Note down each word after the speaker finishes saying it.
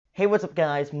Hey, what's up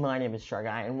guys, my name is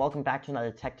charguyy and welcome back to another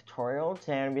tech tutorial.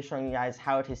 Today I'm going to be showing you guys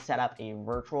how to set up a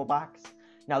VirtualBox.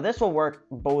 Now this will work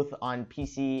both on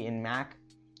PC and Mac,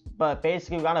 but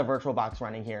basically we've got a VirtualBox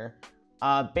running here.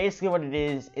 Basically what it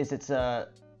is it's a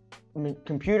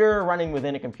computer running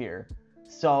within a computer.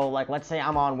 So like let's say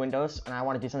I'm on Windows and I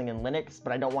want to do something in Linux,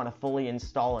 but I don't want to fully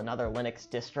install another Linux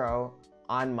distro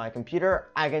on my computer.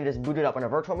 I can just boot it up on a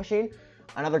virtual machine.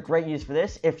 Another great use for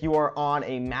this, if you are on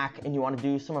a Mac and you want to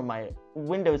do some of my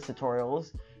Windows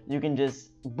tutorials, you can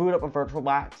just boot up a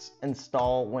VirtualBox,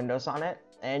 install Windows on it,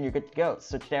 and you're good to go.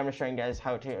 So today I'm going to show you guys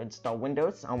how to install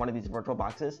Windows on one of these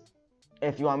VirtualBoxes.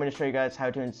 If you want me to show you guys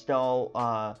how to install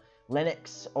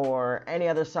Linux or any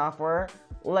other software,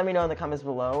 let me know in the comments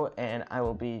below and I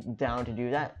will be down to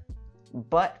do that.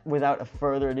 But without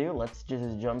further ado, let's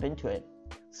just jump into it.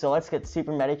 So let's get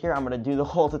super medic here. I'm going to do the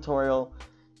whole tutorial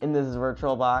in this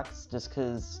VirtualBox just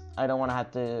because I don't want to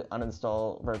have to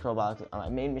uninstall VirtualBox on my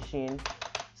main machine.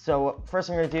 So first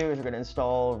thing we're going to do is we're going to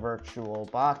install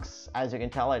VirtualBox. As you can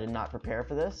tell, I did not prepare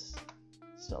for this.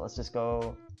 So let's just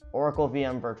go Oracle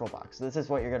VM VirtualBox. This is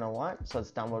what you're going to want. So let's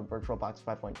download VirtualBox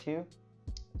 5.2,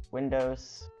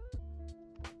 Windows.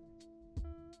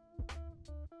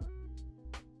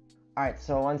 Alright,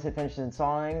 so once it finishes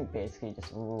installing, basically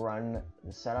just run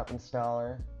the setup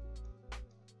installer.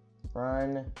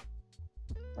 Run.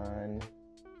 Alright,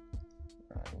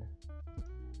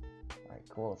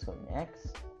 cool. Let's go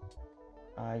next.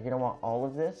 You're gonna want all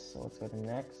of this, so let's go to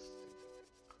next.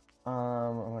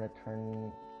 I'm gonna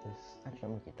turn this. Actually, I'm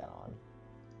gonna keep that on.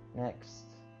 Next.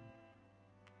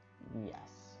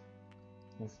 Yes.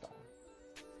 Install.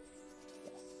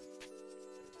 Yes.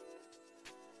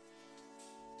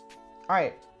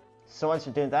 Alright, so once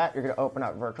you're doing that, you're gonna open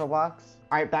up VirtualBox.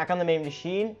 Alright, back on the main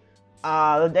machine.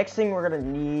 The next thing we're going to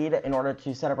need in order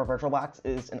to set up our VirtualBox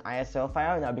is an ISO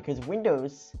file. Now, because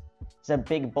Windows is a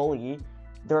big bully,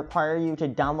 they require you to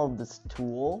download this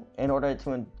tool in order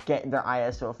to get their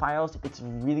ISO files. It's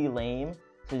really lame.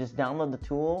 So just download the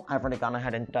tool. I've already gone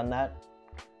ahead and done that.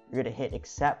 You're going to hit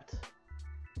accept.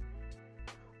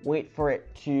 Wait for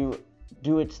it to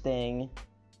do its thing.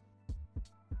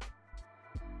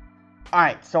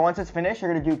 Alright, so once it's finished,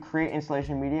 you're going to do create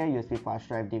installation media, USB flash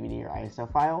drive, DVD, or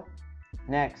ISO file.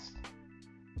 Next,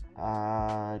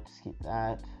 just keep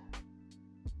that.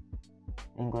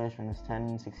 English, Windows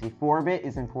 10, 64-bit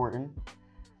is important.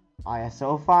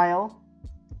 ISO file.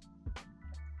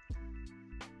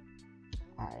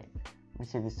 Alright, let me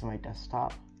save this to my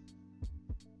desktop.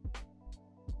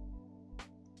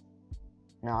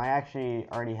 Now, I actually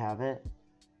already have it,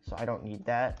 so I don't need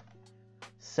that.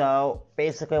 So,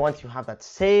 basically, once you have that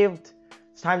saved,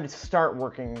 it's time to start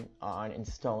working on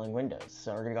installing Windows.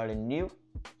 So we're gonna go to new.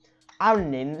 I'll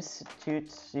name this you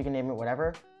can name it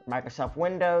whatever. Microsoft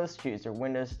Windows, choose your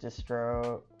Windows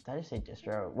distro. Did I just say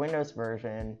distro? Windows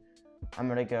version. I'm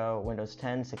gonna go Windows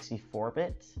 10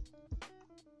 64-bit.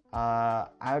 I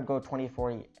would go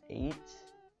 2048,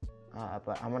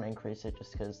 but I'm gonna increase it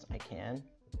just because I can.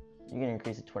 You can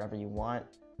increase it to whatever you want.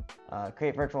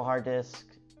 Create virtual hard disk,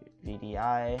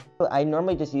 VDI. I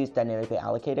normally just use dynamically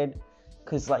allocated.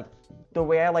 Because like the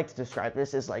way I like to describe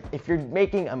this is like if you're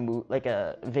making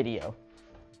a video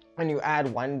and you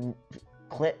add one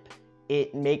clip,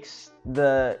 it makes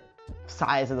the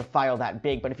size of the file that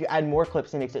big, but if you add more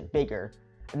clips, it makes it bigger,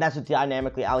 and that's what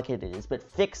dynamically allocated is. But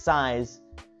fixed size,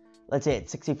 let's say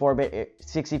it's 64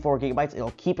 gigabytes,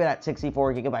 it'll keep it at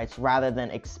 64 gigabytes rather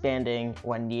than expanding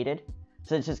when needed.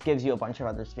 So it just gives you a bunch of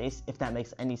other space, if that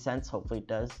makes any sense. Hopefully it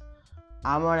does.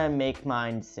 I'm gonna make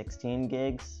mine 16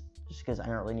 gigs just because I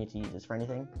don't really need to use this for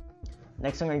anything.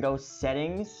 Next, I'm gonna go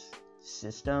settings,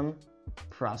 system,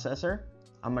 processor.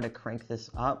 I'm gonna crank this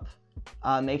up.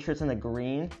 Make sure it's in the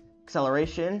green.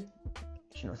 Acceleration,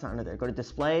 no, it's not under there. Go to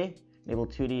display, enable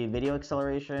 2D video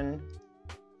acceleration.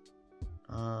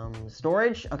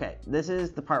 Storage, okay, this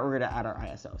is the part we're gonna add our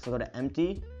ISO. So go to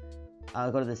empty,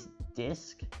 go to this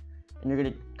disk, and you're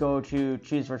gonna go to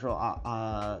choose virtual,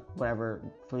 whatever,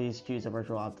 please choose a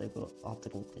virtual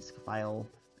optical disk file.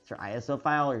 It's your ISO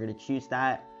file, you're gonna choose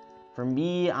that. For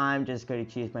me, I'm just going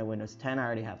to choose my Windows 10, I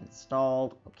already have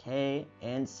installed. Okay,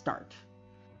 and start.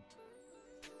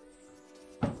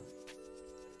 Alright,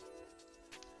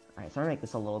 so I'm gonna make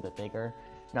this a little bit bigger.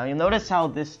 Now you'll notice how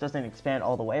this doesn't expand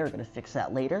all the way. We're gonna fix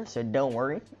that later, so don't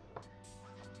worry.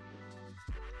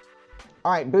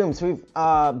 Alright, boom, so we've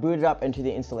booted up into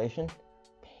the installation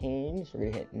pane. So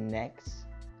we're gonna hit next,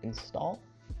 install.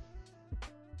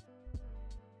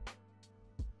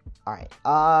 Alright,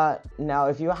 now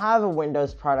if you have a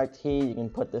Windows product key, you can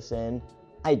put this in.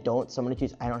 I don't, so I'm gonna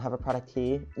choose I don't have a product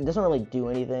key. It doesn't really do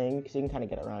anything, because you can kind of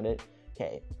get around it.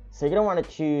 Okay, so you're gonna want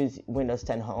to choose Windows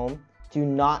 10 Home. Do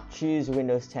not choose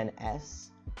Windows 10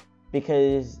 S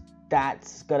because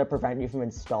that's gonna prevent you from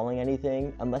installing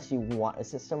anything unless you want a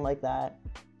system like that.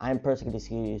 I'm personally just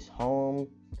gonna use Home.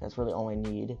 That's really all I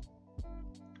need.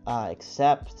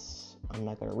 Except I'm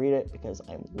not gonna read it because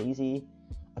I'm lazy.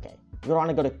 Okay, you're gonna want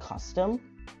to go to Custom,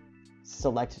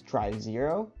 select Drive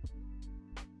 0,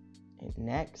 and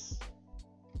next.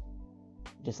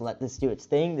 Just let this do its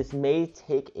thing. This may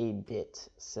take a bit,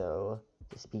 so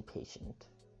just be patient.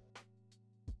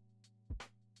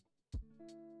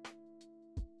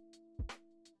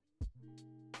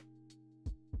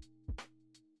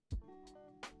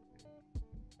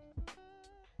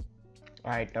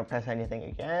 Alright, don't press anything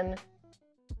again.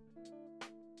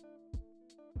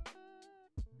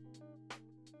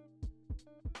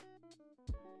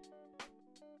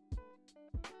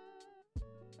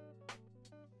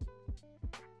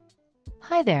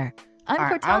 Hi there, I'm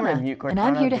Cortana, and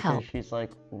I'm here to help. She's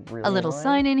like really a little annoying,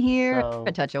 sign in here, so,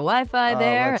 a touch of Wi-Fi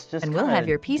there, and we'll have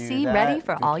your PC ready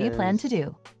for all you plan to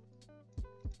do.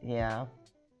 Yeah.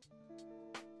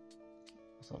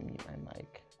 So mute my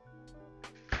mic.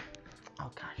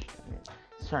 Oh gosh.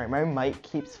 Sorry, my mic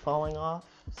keeps falling off,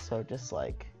 so just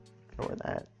like ignore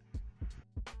that.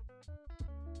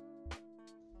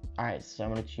 Alright, so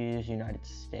I'm gonna choose United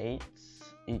States.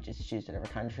 You just choose whatever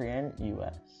country in,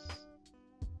 US.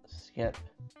 Skip.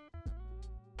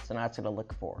 So now it's gonna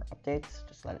look for updates.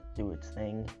 Just let it do its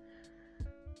thing.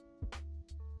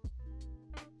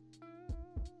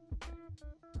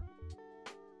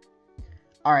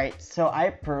 Alright, so I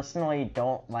personally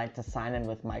don't like to sign in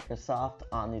with Microsoft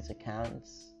on these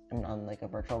accounts. I mean, on like a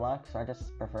VirtualBox, so I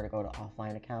just prefer to go to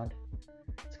offline account.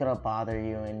 It's gonna bother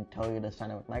you and tell you to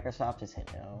sign in with Microsoft, just hit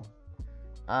no.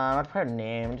 I'd put a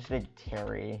name, just did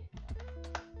Terry.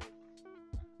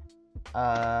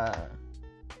 Oh,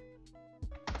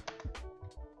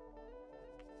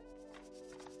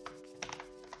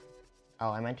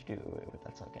 I meant to do, but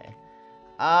that's okay.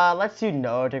 Let's do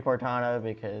no to Cortana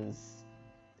because,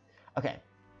 okay.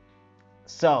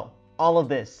 So, all of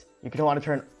this, you're gonna want to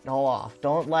turn it all off.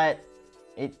 Don't let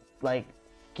it, like,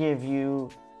 give you,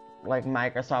 like,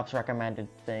 Microsoft's recommended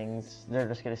things. They're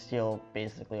just gonna steal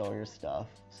basically all your stuff.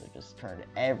 So just turn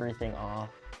everything off.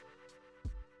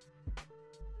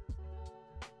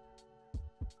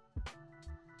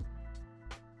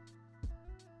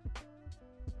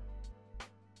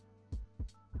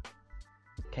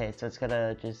 Okay, so it's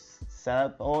gonna just set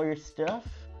up all your stuff.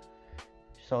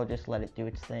 So just let it do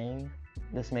its thing.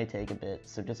 This may take a bit,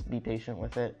 so just be patient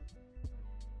with it.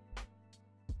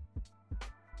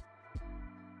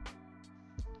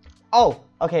 Oh,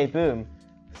 okay, boom.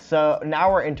 So now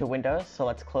we're into Windows, so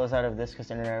let's close out of this because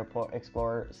Internet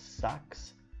Explorer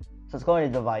sucks. So let's go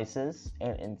into Devices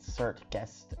and insert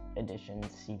Guest Edition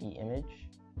CD image.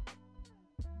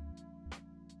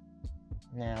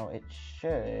 Now it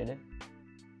should...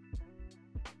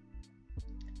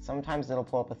 Sometimes it'll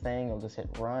pull up a thing, you'll just hit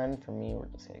run. For me, we're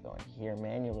just gonna go into here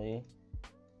manually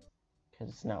because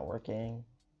it's not working.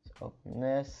 So open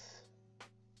this.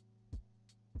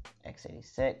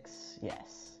 x86,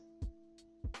 yes.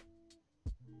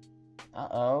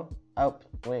 Uh-oh. Oh,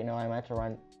 wait, no, I meant to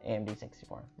run AMD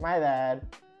 64. My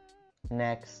bad.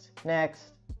 Next,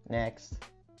 next, next.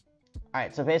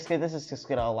 Alright, so basically this is just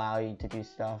gonna allow you to do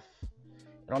stuff.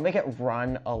 It'll make it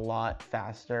run a lot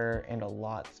faster and a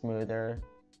lot smoother.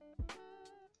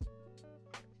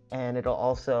 And it'll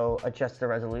also adjust the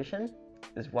resolution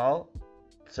as well.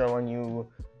 So when you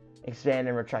expand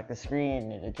and retract the screen,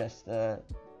 it adjusts the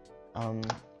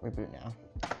reboot now.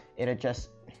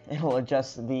 It'll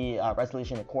adjust the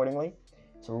resolution accordingly.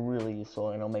 So really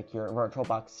useful, and it'll make your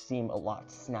VirtualBox seem a lot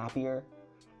snappier.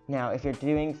 Now, if you're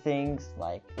doing things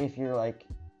like, if you're like,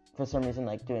 for some reason,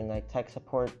 like doing like tech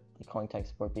support, like calling tech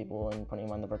support people and putting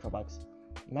them on the VirtualBox,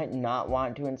 you might not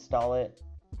want to install it,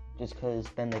 just because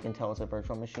then they can tell it's a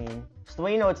virtual machine. So the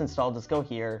way you know it's installed, just go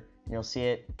here, and you'll see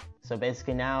it. So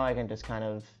basically now I can just kind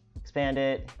of expand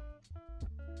it,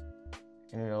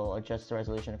 and it'll adjust the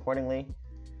resolution accordingly.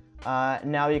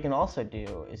 Now you can also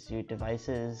do is do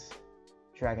Devices,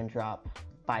 drag and drop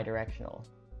bidirectional.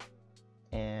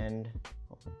 And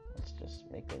let's just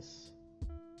make this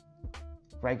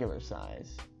regular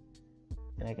size.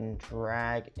 And I can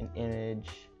drag an image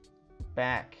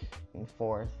back and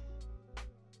forth.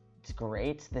 It's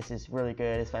great. This is really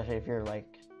good, especially if you're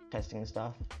like testing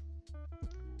stuff.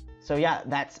 So yeah,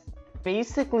 that's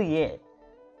basically it.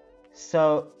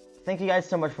 So thank you guys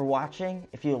so much for watching.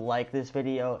 If you like this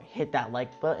video, hit that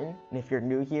like button. And if you're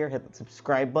new here, hit the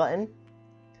subscribe button.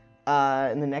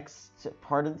 In the next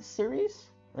part of the series,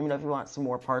 Let me know if you want some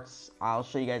more parts. I'll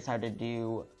show you guys how to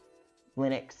do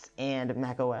Linux and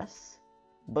Mac OS.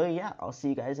 But yeah, I'll see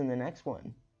you guys in the next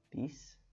one. Peace.